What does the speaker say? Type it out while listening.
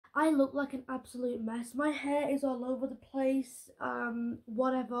I look like an absolute mess. My hair is all over the place.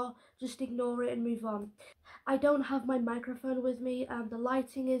 Whatever, just ignore it and move on. I don't have my microphone with me. The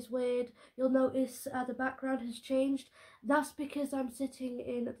lighting is weird. You'll notice the background has changed. That's because I'm sitting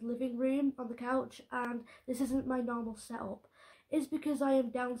in the living room on the couch and this isn't my normal setup. It's because I am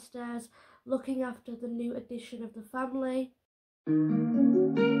downstairs looking after the new addition of the family.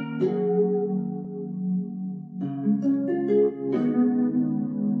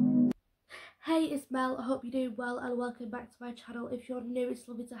 Hey, it's Mel. I hope you're doing well and welcome back to my channel. If you're new, it's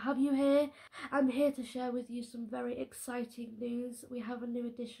lovely to have you here. I'm here to share with you some very exciting news. We have a new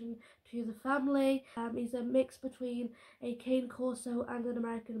addition to the family. He's a mix between a Cane Corso and an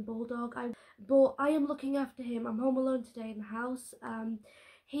American Bulldog. But I am looking after him. I'm home alone today in the house.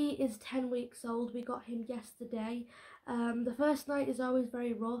 He is 10 weeks old. We got him yesterday. The first night is always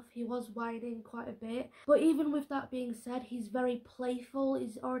very rough. He was whining quite a bit. But even with that being said, he's very playful.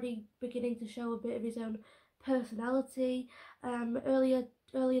 He's already beginning to show a bit of his own personality. Earlier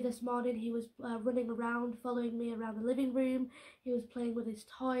this morning he was running around, following me around the living room. He was playing with his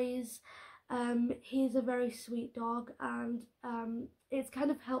toys. He's a very sweet dog, and it's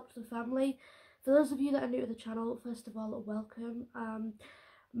kind of helped the family. For those of you that are new to the channel, first of all, welcome.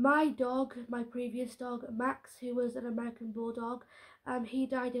 My dog, my previous dog, Max, who was an American Bulldog, he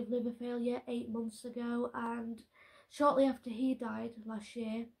died of liver failure 8 months ago, and shortly after he died last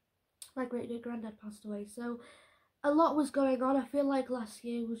year, my great-great-granddad passed away. So a lot was going on. I feel like last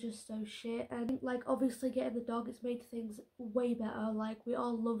year was just so shit, and like obviously getting the dog, it's made things way better. Like, we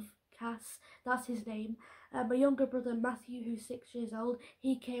all love Cass, that's his name. My younger brother Matthew, who's 6 years old,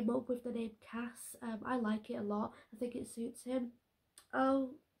 he came up with the name Cass. I like it a lot. I think it suits him.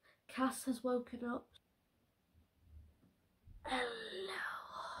 Oh, Cass has woken up. Hello.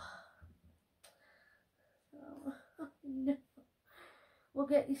 Oh, no. We'll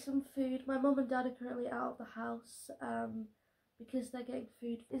get you some food. My mum and dad are currently out of the house because they're getting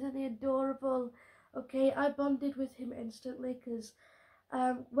food. Isn't he adorable? Okay, I bonded with him instantly because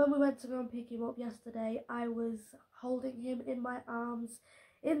when we went to go and pick him up yesterday, I was holding him in my arms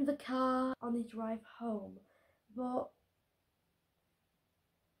in the car on the drive home. But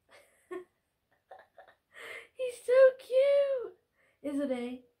he's so cute, isn't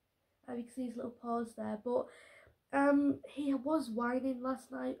he? You can see his little paws there. But he was whining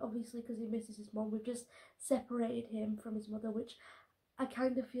last night, obviously because he misses his mum. We've just separated him from his mother, which I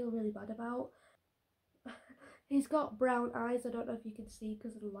kind of feel really bad about. He's got brown eyes. I don't know if you can see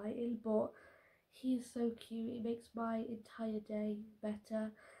because of the lighting, but he's so cute. He makes my entire day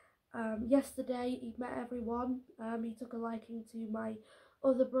better. Yesterday he met everyone. He took a liking to my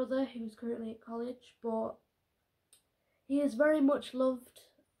other brother, who's currently at college, but he is very much loved.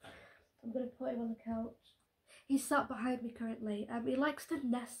 I'm going to put him on the couch. He's sat behind me currently. He likes to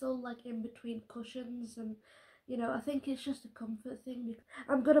nestle like in between cushions, and you know, I think it's just a comfort thing.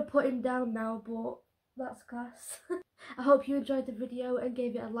 I'm going to put him down now, but that's class. I hope you enjoyed the video and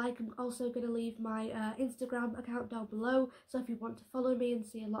gave it a like. I'm also going to leave my Instagram account down below, so if you want to follow me and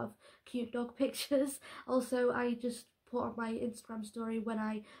see a lot of cute dog pictures. Also, I just put on my Instagram story when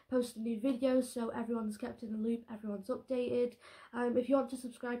I post a new video, so everyone's kept in the loop, everyone's updated. If you want to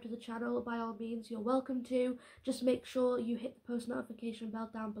subscribe to the channel, by all means you're welcome to. Just make sure you hit the post notification bell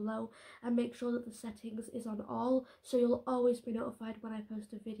down below and make sure that the settings is on all, so you'll always be notified when I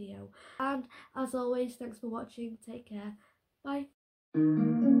post a video. And as always, thanks for watching, take care, bye.